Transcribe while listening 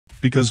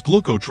because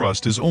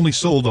GlucoTrust is only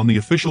sold on the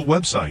official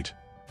website.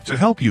 To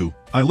help you,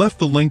 I left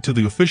the link to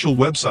the official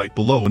website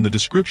below in the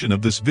description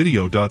of this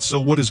video.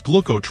 So what is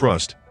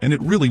GlucoTrust, and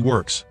it really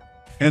works?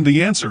 And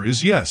the answer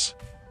is yes.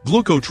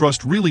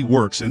 GlucoTrust really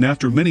works, and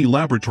after many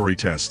laboratory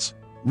tests,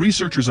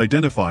 researchers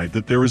identified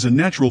that there is a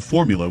natural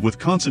formula with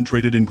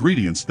concentrated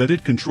ingredients that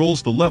it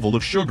controls the level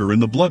of sugar in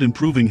the blood,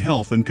 improving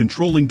health and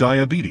controlling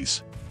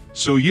diabetes.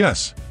 So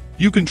yes,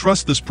 you can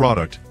trust this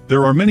product.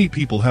 There are many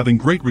people having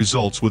great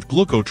results with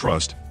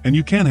GlucoTrust, and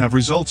you can have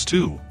results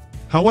too.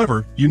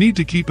 However, you need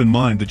to keep in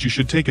mind that you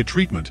should take a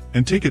treatment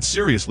and take it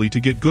seriously to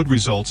get good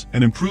results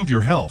and improve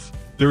your health.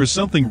 There is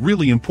something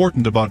really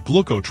important about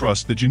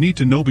GlucoTrust that you need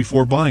to know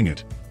before buying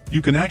it.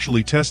 You can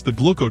actually test the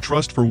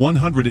GlucoTrust for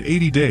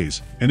 180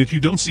 days, and if you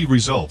don't see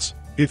results,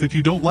 if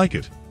you don't like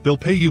it, they'll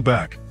pay you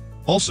back.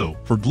 Also,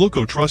 for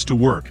GlucoTrust to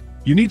work,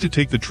 you need to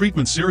take the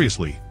treatment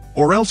seriously,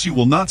 or else you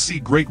will not see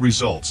great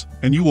results,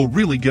 and you will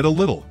really get a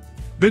little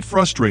bit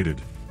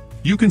frustrated.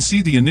 You can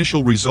see the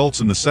initial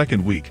results in the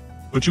second week,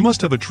 but you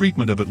must have a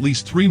treatment of at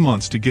least 3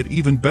 months to get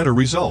even better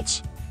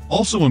results.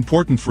 Also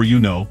important for you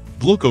know,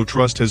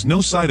 GlucoTrust has no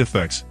side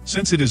effects,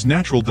 since it is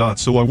natural.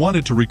 So I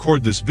wanted to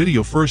record this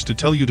video first to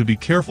tell you to be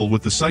careful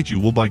with the site you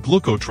will buy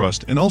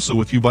GlucoTrust, and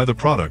also if you buy the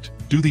product,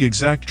 do the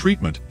exact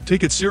treatment,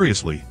 take it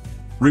seriously.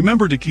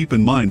 Remember to keep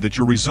in mind that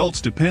your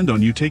results depend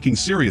on you taking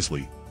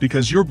seriously,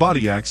 because your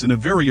body acts in a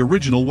very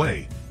original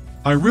way.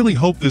 I really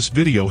hope this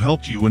video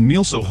helped you, and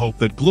also hope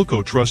that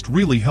GlucoTrust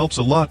really helps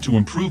a lot to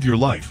improve your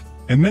life,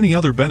 and many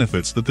other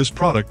benefits that this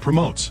product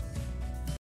promotes.